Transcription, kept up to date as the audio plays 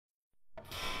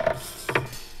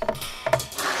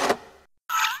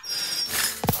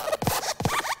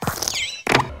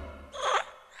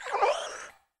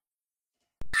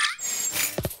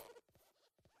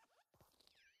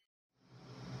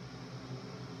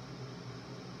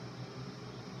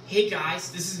Hey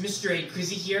guys, this is Mr. A.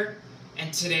 Crizzy here,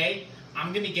 and today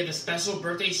I'm going to give a special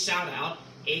birthday shout out,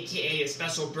 aka a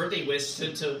special birthday wish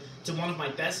to one of my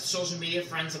best social media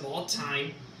friends of all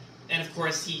time. And of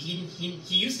course, he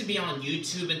used to be on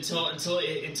YouTube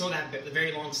until that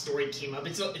very long story came up.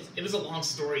 It was a long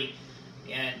story,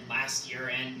 and last year,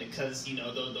 and because you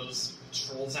know those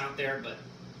trolls out there, but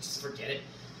just forget it.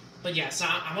 But yeah, so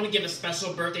I want to give a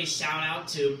special birthday shout out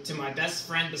to my best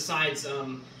friend besides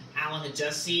Alan and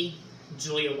Jesse,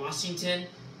 Julia Washington,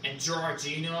 and Gerard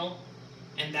Juno,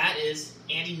 and that is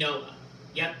Andy Noah.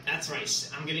 Yep, that's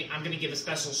right. I'm gonna give a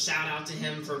special shout out to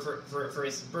him for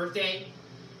his birthday.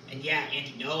 And yeah,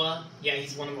 Andy Noah. Yeah,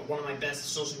 he's one of my best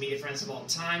social media friends of all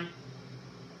time.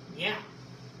 Yeah,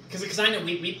 because I know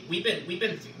we've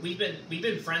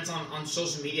been friends on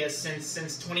social media since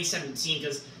 2017.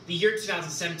 Because the year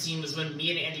 2017 was when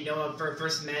me and Andy Noah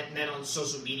first met on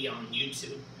social media on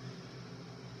YouTube.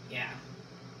 Yeah.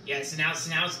 So now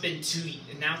it's been two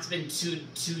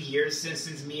years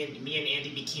since me and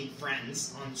Andy became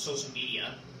friends on social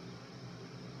media.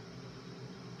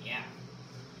 Yeah.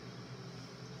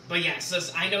 But yeah, so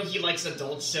I know he likes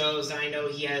adult shows, and I know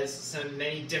he has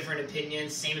many different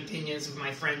opinions, same opinions with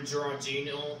my friend Gerard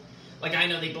Juno. Like, I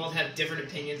know they both have different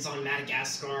opinions on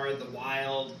Madagascar, The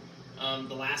Wild,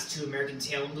 the last two American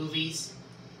Tail movies.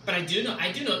 But I do know,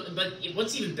 but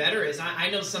what's even better is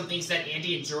I know some things that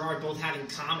Andy and Gerard both have in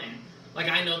common. Like,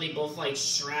 I know they both like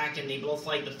Shrek, and they both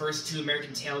like the first two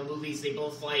American Tail movies, they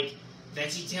both like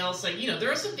VeggieTales. Like, you know,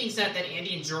 there are some things that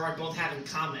Andy and Gerard both have in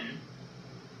common.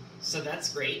 So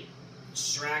that's great.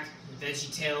 Shrek,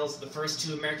 VeggieTales, the first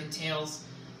two American Tales,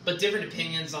 but different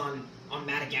opinions on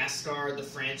Madagascar, the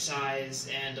franchise,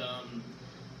 and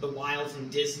The Wild from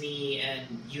Disney, and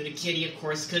Unikitty, of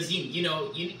course, because you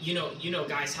know,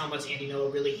 guys, how much Andy Noah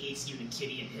really hates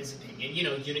Unikitty in his opinion. You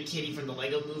know, Unikitty from the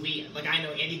Lego Movie. Like, I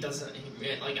know Andy doesn't.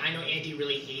 Like, I know Andy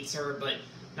really hates her, but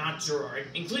not Gerard,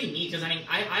 including me, because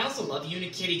I also love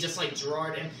Unikitty just like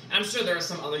Gerard, and I'm sure there are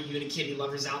some other Unikitty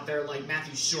lovers out there, like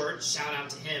Matthew Short. Shout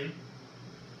out to him.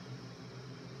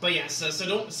 But yeah, so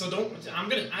don't.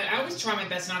 I always try my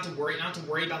best not to worry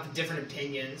about the different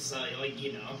opinions, like,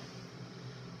 you know,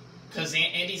 because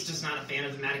Andy's just not a fan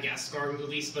of the Madagascar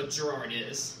movies, but Gerard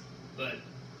is. But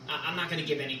I'm not gonna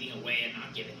give anything away and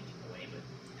not give anything away,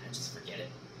 but just forget it.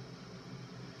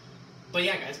 But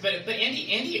yeah, guys, but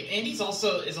Andy's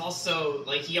also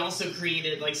like, he also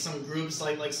created like some groups,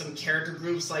 like some character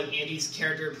groups, like Andy's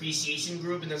character appreciation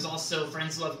group, and there's also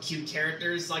Friends Who Love Cute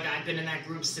Characters. Like, I've been in that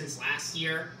group since last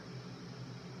year.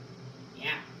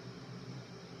 Yeah.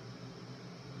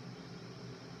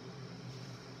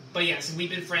 But yeah, so we've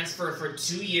been friends for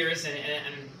 2 years, and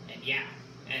yeah.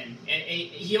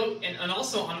 And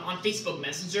also on Facebook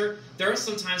Messenger, there are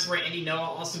some times where Andy Noah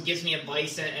also gives me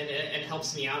advice and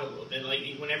helps me out a little bit.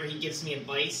 Like, whenever he gives me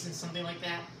advice and something like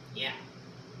that. Yeah.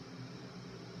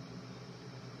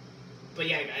 But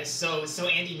yeah, guys, so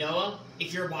Andy Noah,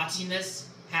 if you're watching this,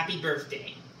 happy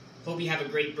birthday. Hope you have a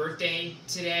great birthday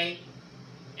today.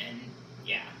 And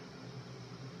yeah.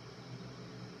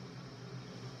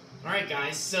 Alright,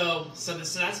 guys, so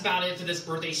that's about it for this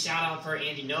birthday shout out for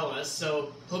Andy Noah.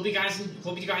 So hope you guys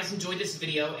enjoyed this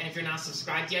video, and if you're not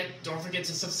subscribed yet, don't forget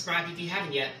to subscribe if you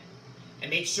haven't yet, and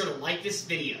make sure to like this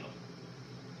video.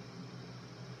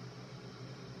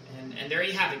 And there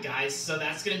you have it, guys. So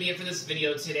that's gonna be it for this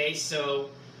video today. So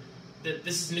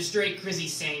this is Mr. A. Crizzy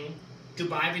saying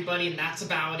goodbye, everybody, and that's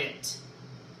about it.